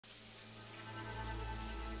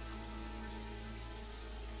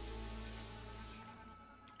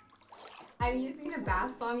I'm using the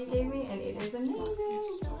bath bomb you gave me and it is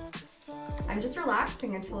amazing. I'm just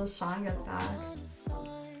relaxing until Sean gets back.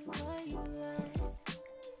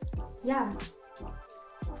 Yeah.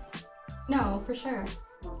 No, for sure.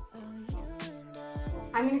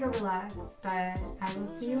 I'm gonna go relax, but I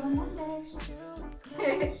will see you on Monday.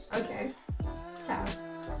 Okay. Ciao.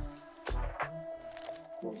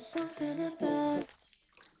 Something about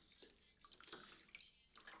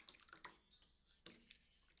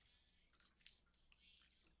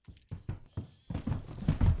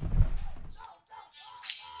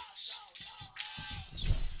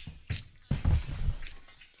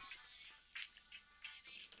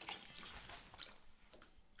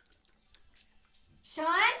Sean?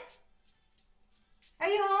 Are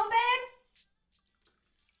you home, babe?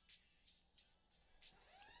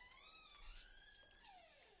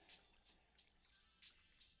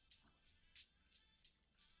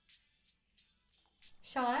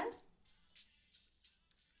 Sean?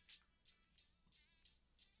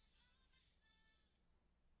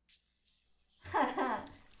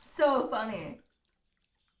 So funny.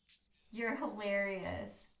 You're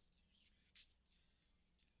hilarious.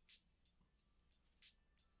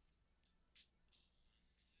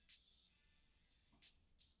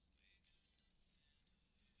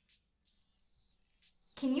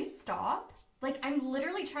 Can you stop? Like, I'm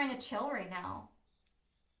literally trying to chill right now.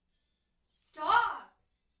 Stop!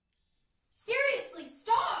 Seriously,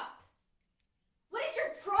 stop! What is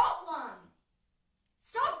your problem?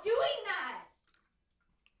 Stop doing that!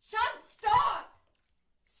 Sean, stop!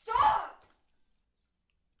 Stop!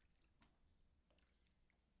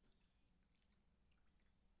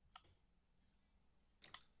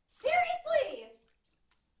 Seriously!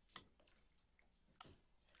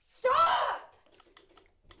 Stop!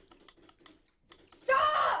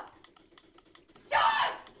 Stop!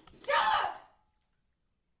 Stop! Stop!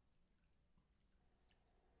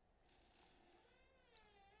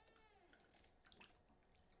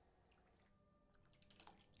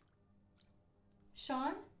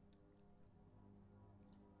 Sean?